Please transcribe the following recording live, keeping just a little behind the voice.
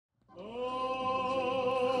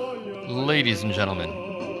Ladies and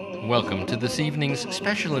gentlemen, welcome to this evening's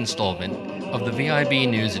special installment of the VIB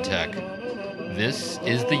News Attack. This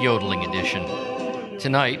is the Yodeling Edition.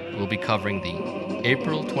 Tonight, we'll be covering the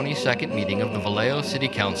April 22nd meeting of the Vallejo City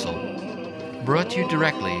Council, brought to you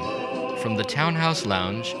directly from the Townhouse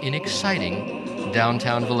Lounge in exciting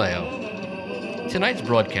downtown Vallejo. Tonight's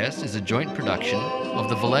broadcast is a joint production of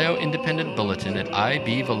the Vallejo Independent Bulletin at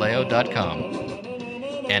ibvallejo.com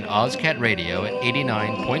and OzCat Radio at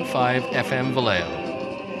 89.5 FM Vallejo.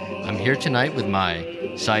 I'm here tonight with my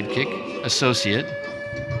sidekick, associate,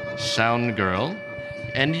 sound girl,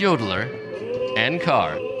 and yodeler, Ann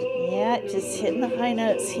Carr. Yeah, just hitting the high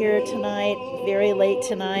notes here tonight, very late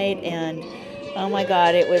tonight, and oh my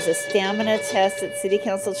God, it was a stamina test at City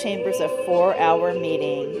Council Chambers, a 4-hour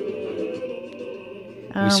meeting.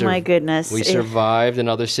 Oh my goodness. We survived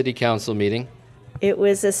another City Council meeting. It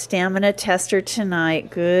was a stamina tester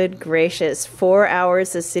tonight. Good gracious. 4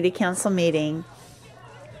 hours of City Council meeting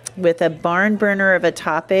with a barn burner of a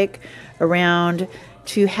topic around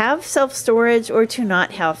to have self-storage or to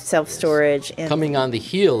not have self-storage. Coming on the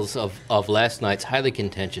heels of last night's highly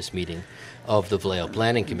contentious meeting of the Vallejo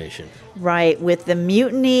Planning Commission. Right, with the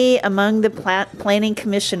mutiny among the planning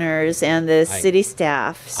commissioners and the city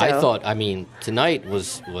staff. So. I thought, tonight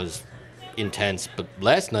was intense, but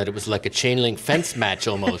last night it was like a chain link fence match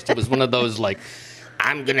almost. It was one of those like,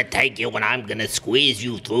 I'm gonna take you and I'm gonna squeeze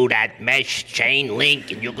you through that mesh chain link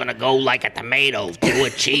and you're gonna go like a tomato through a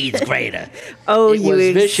cheese grater. Oh, it you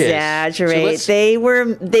exaggerate. So they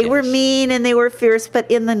were mean and they were fierce, but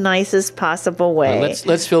in the nicest possible way.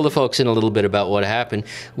 Let's fill the folks in a little bit about what happened.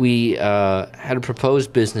 We had a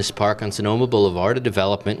proposed business park on Sonoma Boulevard, a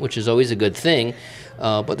development, which is always a good thing.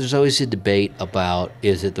 But there's always a debate about,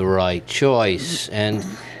 is it the right choice? And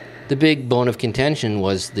the big bone of contention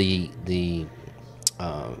was the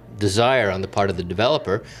desire on the part of the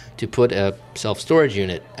developer to put a self-storage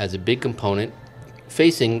unit as a big component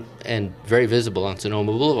facing and very visible on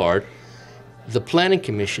Sonoma Boulevard. The Planning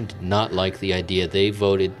Commission did not like the idea. They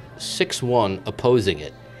voted 6-1 opposing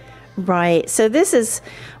it. Right. So this is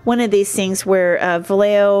one of these things where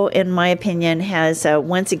Vallejo, in my opinion, has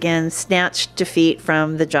once again snatched defeat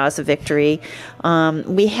from the jaws of victory.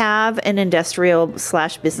 We have an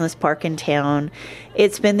industrial/business park in town.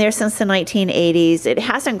 It's been there since the 1980s. It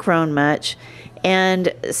hasn't grown much.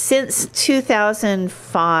 And since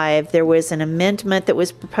 2005, there was an amendment that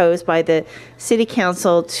was proposed by the City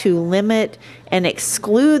Council to limit and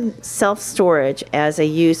exclude self-storage as a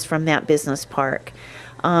use from that business park.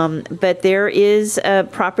 But there is a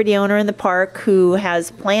property owner in the park who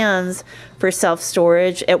has plans for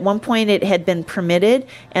self-storage. At one point, it had been permitted,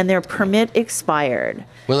 and their permit expired.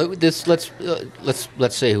 Well,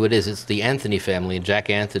 let's say who it is. It's the Anthony family,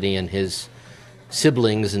 Jack Anthony and his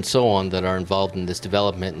siblings and so on that are involved in this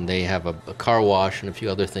development, and they have a car wash and a few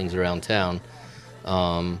other things around town.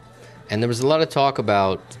 And there was a lot of talk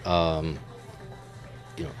about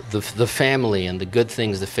the family and the good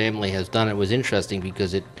things the family has done. It was interesting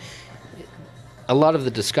because a lot of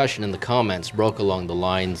the discussion in the comments broke along the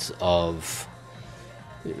lines of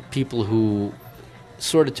people who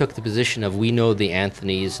sort of took the position of, we know the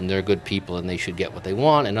Anthonys and they're good people and they should get what they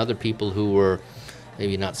want, and other people who were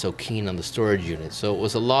maybe not so keen on the storage unit. So it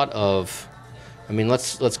was a lot of,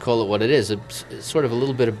 let's call it what it is. It's sort of a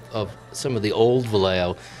little bit of some of the old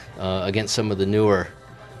Vallejo against some of the newer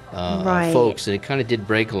folks, and it kind of did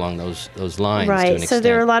break along those lines. Right. To an extent. So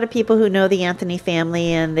there are a lot of people who know the Anthony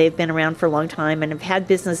family, and they've been around for a long time and have had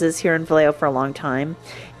businesses here in Vallejo for a long time,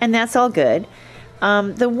 and that's all good.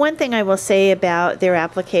 The one thing I will say about their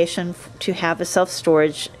application to have a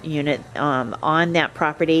self-storage unit on that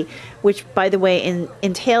property, which, by the way,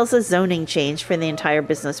 entails a zoning change for the entire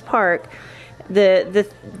business park,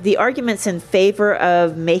 the arguments in favor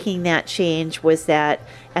of making that change was that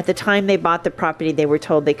at the time they bought the property, they were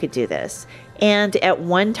told they could do this. And at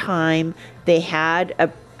one time, they had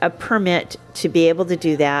a permit to be able to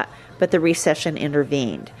do that, but the recession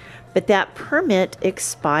intervened. But that permit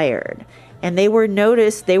expired. And they were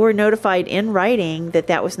notified in writing that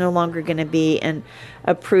that was no longer going to be an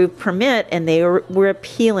approved permit, and they were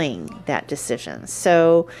appealing that decision.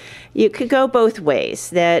 So you could go both ways.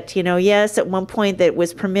 That, yes, at one point that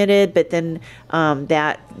was permitted, but then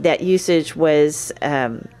that usage was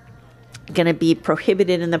going to be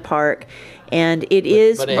prohibited in the park, and it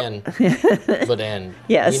is. But Ann,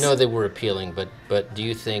 yes, we know they were appealing, but do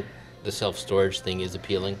you think the self-storage thing is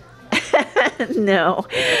appealing? No.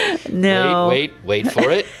 Wait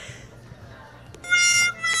for it.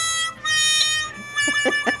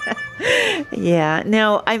 Yeah.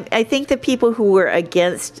 No, I think the people who were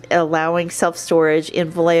against allowing self-storage in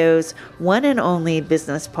Vallejo's one and only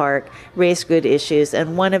business park raised good issues.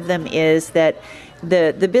 And one of them is that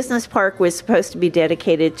the business park was supposed to be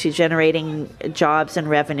dedicated to generating jobs and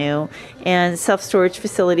revenue, and self-storage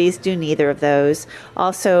facilities do neither of those.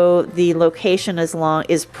 Also, the location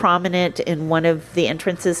is prominent in one of the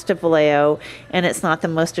entrances to Vallejo, and it's not the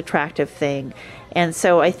most attractive thing. And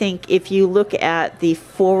so I think if you look at the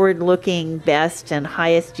forward-looking best and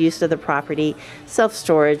highest use of the property,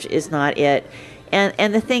 self-storage is not it.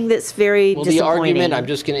 And the thing that's very disappointing. The argument, I'm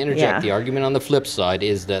just going to interject, Yeah. the argument on the flip side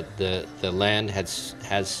is that the land has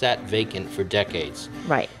sat vacant for decades.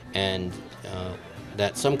 Right. And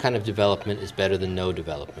that some kind of development is better than no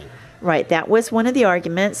development. Right. That was one of the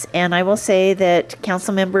arguments. And I will say that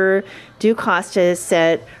Councilmember Ducosta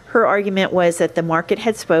said her argument was that the market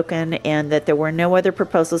had spoken and that there were no other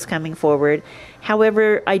proposals coming forward.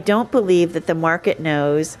 However, I don't believe that the market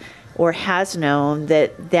knows or has known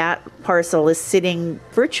that that parcel is sitting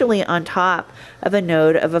virtually on top of a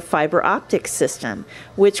node of a fiber optic system,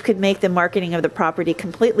 which could make the marketing of the property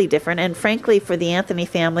completely different, and frankly, for the Anthony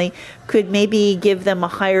family, could maybe give them a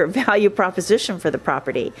higher value proposition for the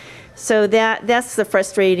property. So that's the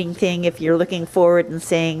frustrating thing if you're looking forward and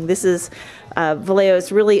saying this is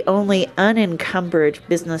Vallejo's really only unencumbered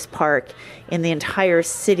business park in the entire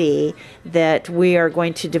city, that we are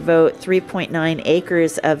going to devote 3.9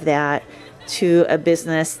 acres of that to a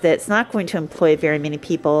business that's not going to employ very many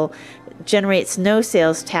people, generates no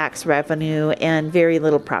sales tax revenue, and very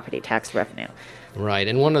little property tax revenue. Right,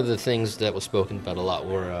 and one of the things that was spoken about a lot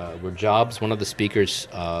were jobs. One of the speakers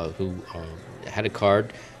who had a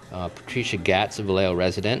card, Patricia Gatz, a Vallejo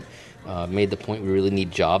resident, made the point we really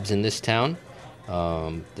need jobs in this town.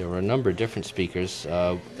 There were a number of different speakers.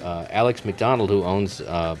 Alex McDonald, who owns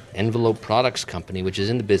Envelope Products Company, which is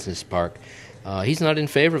in the business park, he's not in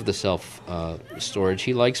favor of the self-storage.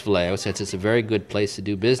 He likes Vallejo, says it's a very good place to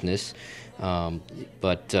do business,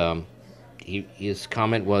 but his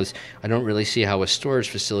comment was, I don't really see how a storage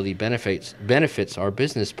facility benefits our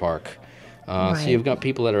business park. Right. So you've got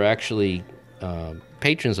people that are actually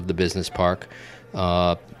patrons of the business park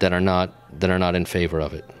that are not in favor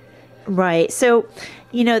of it. Right. So,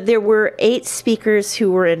 there were 8 speakers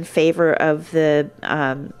who were in favor of the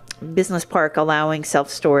business park allowing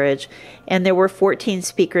self-storage, and there were 14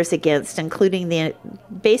 speakers against, including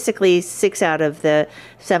basically 6 out of the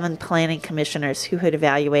 7 planning commissioners who had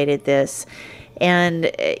evaluated this.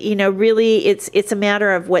 And, really, it's a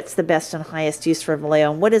matter of what's the best and highest use for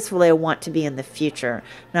Vallejo, and what does Vallejo want to be in the future,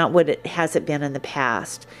 not what it has been in the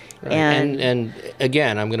past. Right. And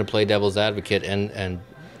again, I'm going to play devil's advocate, and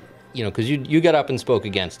because you got up and spoke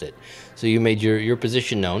against it, so you made your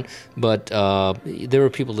position known. But there were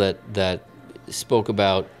people that spoke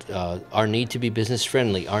about our need to be business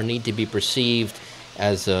friendly, our need to be perceived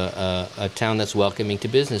as a town that's welcoming to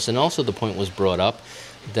business, and also the point was brought up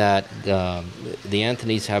that the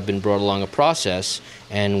Anthonys have been brought along a process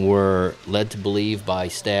and were led to believe by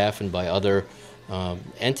staff and by other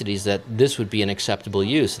entities that this would be an acceptable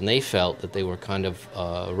use, and they felt that they were kind of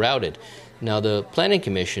routed. Now, the Planning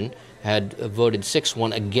Commission had voted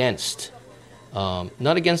 6-1 against,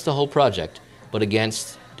 not against the whole project, but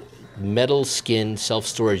against metal skin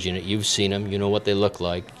self-storage unit. You've seen them, you know what they look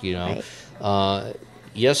like, Right.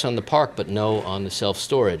 Yes on the park, but no on the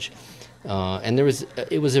self-storage. And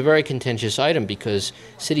it was a very contentious item because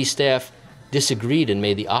city staff disagreed and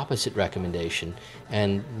made the opposite recommendation,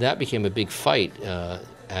 and that became a big fight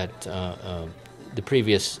at the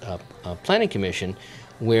previous Planning Commission,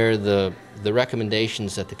 where the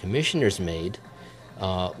recommendations that the commissioners made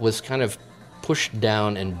was kind of pushed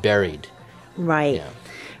down and buried. Right. Yeah.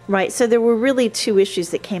 Right. So there were really 2 issues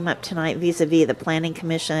that came up tonight vis-a-vis the Planning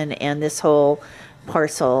Commission and this whole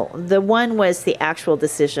parcel. The one was the actual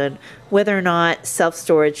decision whether or not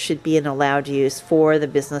self-storage should be an allowed use for the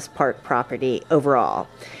business park property overall.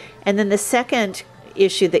 And then the second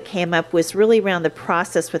issue that came up was really around the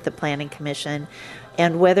process with the Planning Commission,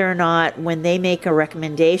 and whether or not, when they make a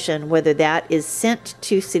recommendation, whether that is sent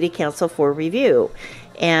to City Council for review.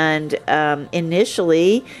 And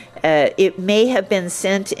initially, it may have been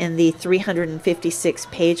sent in the 356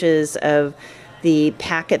 pages of the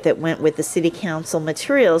packet that went with the City Council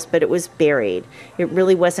materials, but it was buried. It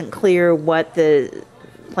really wasn't clear what the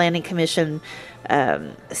Planning Commission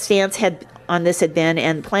stance on this had been,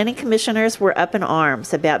 and planning commissioners were up in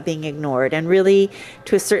arms about being ignored. And really,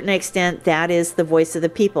 to a certain extent, that is the voice of the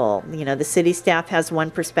people. The city staff has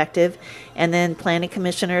one perspective, and then planning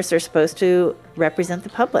commissioners are supposed to represent the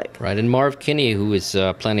public. Right, and Marv Kinney, who is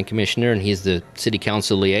planning commissioner, and he's the city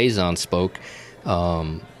council liaison, spoke.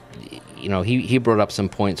 he brought up some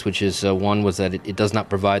points, which is one was that it does not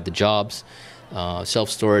provide the jobs.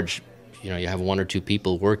 Self-storage, you have one or two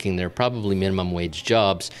people working there, probably minimum wage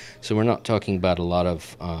jobs. So we're not talking about a lot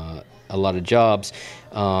of jobs.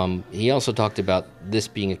 He also talked about this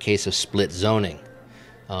being a case of split zoning,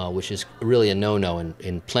 which is really a no-no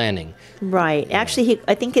in planning. Right. Actually,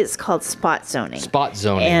 I think it's called spot zoning. Spot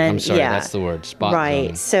zoning. I'm sorry, that's the word. Spot zoning.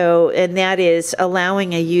 Right. So, and that is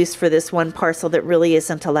allowing a use for this one parcel that really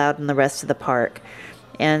isn't allowed in the rest of the park.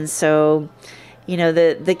 And so,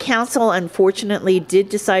 the council unfortunately did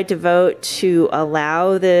decide to vote to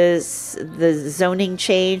allow the zoning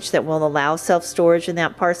change that will allow self-storage in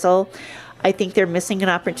that parcel. I think they're missing an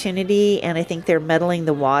opportunity, and I think they're muddling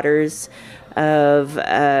the waters of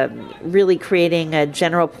really creating a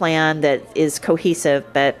general plan that is cohesive,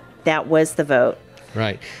 but that was the vote.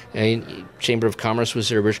 Right. Chamber of Commerce was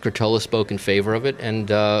there. Rich Curtola spoke in favor of it,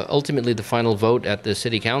 and ultimately the final vote at the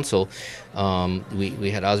City Council,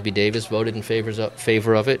 we had Osby Davis voted in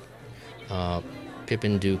favor of it.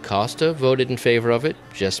 Pippin Du Costa voted in favor of it.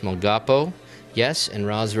 Jess Mulgapo, yes, and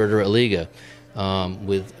Rosverder Aliga,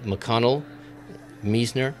 with McConnell,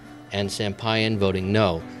 Meisner, and Sampayan voting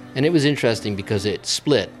no. And it was interesting because it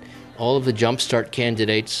split. All of the Jumpstart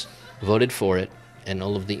candidates voted for it, and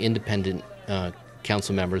all of the independent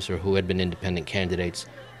council members or who had been independent candidates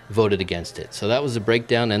voted against it. So that was the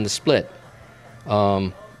breakdown and the split.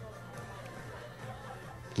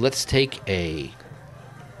 Let's take a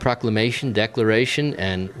proclamation, declaration,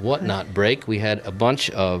 and whatnot break. We had a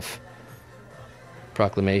bunch of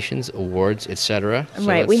proclamations, awards, etc.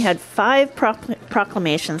 Right. We had 5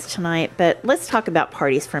 proclamations tonight, but let's talk about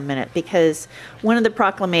parties for a minute, because one of the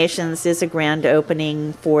proclamations is a grand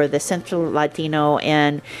opening for the Central Latino,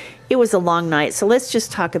 and it was a long night. So let's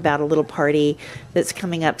just talk about a little party that's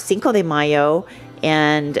coming up, Cinco de Mayo,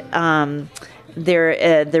 and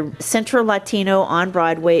the Central Latino on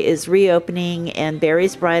Broadway is reopening, and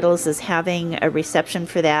Barry's Bridals is having a reception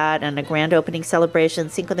for that and a grand opening celebration,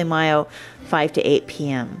 Cinco de Mayo, 5 to 8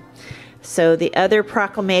 p.m. So the other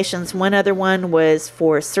proclamations, one other one was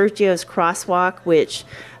for Sergio's Crosswalk, which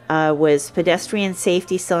was pedestrian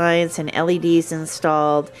safety signs and LEDs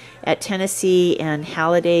installed at Tennessee and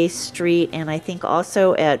Halliday Street, and I think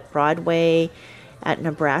also at Broadway at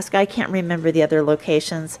Nebraska. I can't remember the other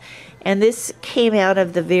locations. And this came out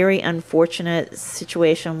of the very unfortunate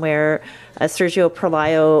situation where Sergio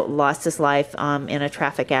Perlayo lost his life in a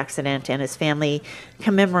traffic accident, and his family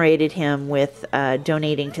commemorated him with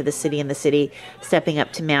donating to the city, and the city stepping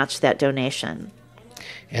up to match that donation.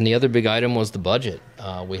 And the other big item was the budget.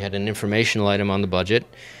 We had an informational item on the budget.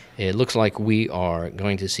 It looks like we are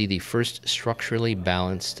going to see the first structurally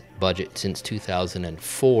balanced budget since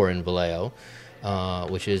 2004 in Vallejo,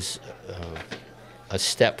 which is a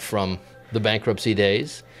step from the bankruptcy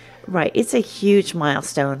days. Right. It's a huge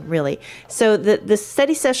milestone, really. So the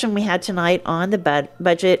study session we had tonight on the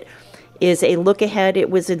budget is a look ahead. It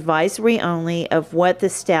was advisory only of what the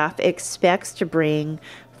staff expects to bring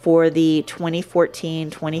for the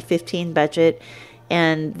 2014-2015 budget.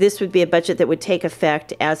 And this would be a budget that would take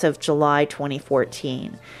effect as of July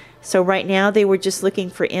 2014. So right now they were just looking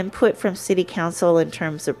for input from City Council in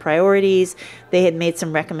terms of priorities. They had made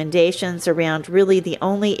some recommendations around really the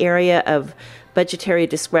only area of budgetary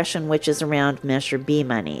discretion, which is around Measure B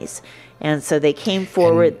monies. And so they came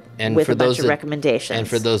forward with a bunch of recommendations. And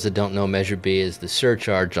for those that don't know, Measure B is the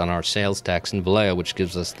surcharge on our sales tax in Vallejo, which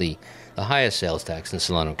gives us the highest sales tax in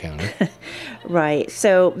Solano County. Right.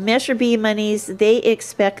 So Measure B monies, they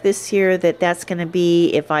expect this year that's going to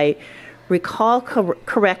be, if I recall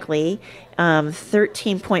correctly,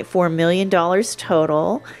 $13.4 million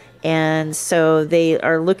total. And so they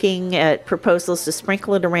are looking at proposals to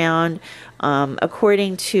sprinkle it around.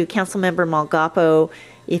 According to Councilmember Malgapo,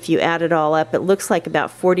 if you add it all up, it looks like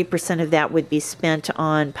about 40% of that would be spent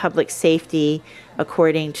on public safety,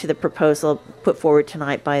 according to the proposal put forward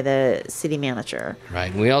tonight by the city manager.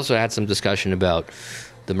 Right. And we also had some discussion about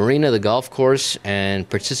the marina, the golf course, and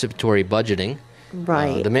participatory budgeting.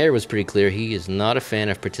 Right. The mayor was pretty clear. He is not a fan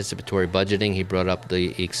of participatory budgeting. He brought up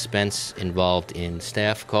the expense involved in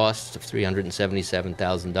staff costs of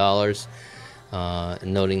 $377,000,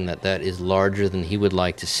 noting that is larger than he would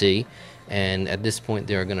like to see. And at this point,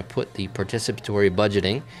 they are going to put the participatory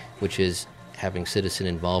budgeting, which is having citizen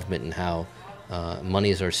involvement in how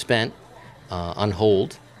monies are spent, on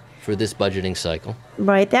hold for this budgeting cycle.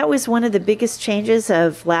 Right. That was one of the biggest changes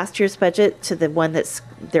of last year's budget to the one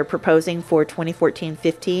they're proposing for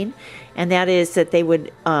 2014-15, and that is that they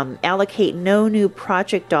would allocate no new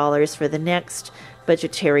project dollars for the next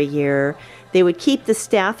budgetary year. They would keep the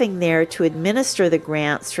staffing there to administer the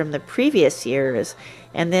grants from the previous years.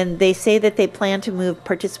 And then they say that they plan to move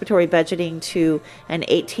participatory budgeting to an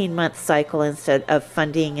 18-month cycle instead of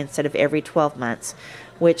funding instead of every 12 months,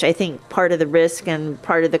 which I think part of the risk and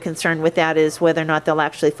part of the concern with that is whether or not they'll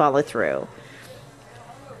actually follow through.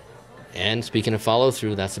 And speaking of follow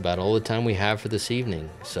through, that's about all the time we have for this evening.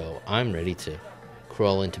 So I'm ready to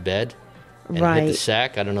crawl into bed and hit the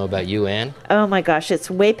sack. I don't know about you, Ann. Oh my gosh,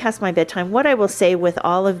 it's way past my bedtime. What I will say with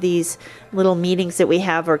all of these little meetings that we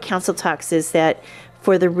have or council talks is that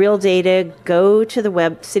for the real data, go to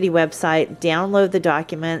the city website, download the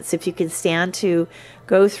documents. If you can stand to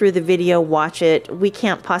go through the video, watch it. We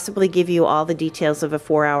can't possibly give you all the details of a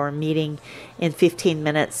 4-hour meeting in 15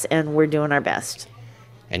 minutes, and we're doing our best.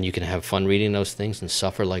 And you can have fun reading those things and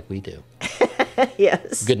suffer like we do.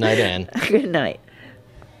 Yes. Good night, Ann. Good night.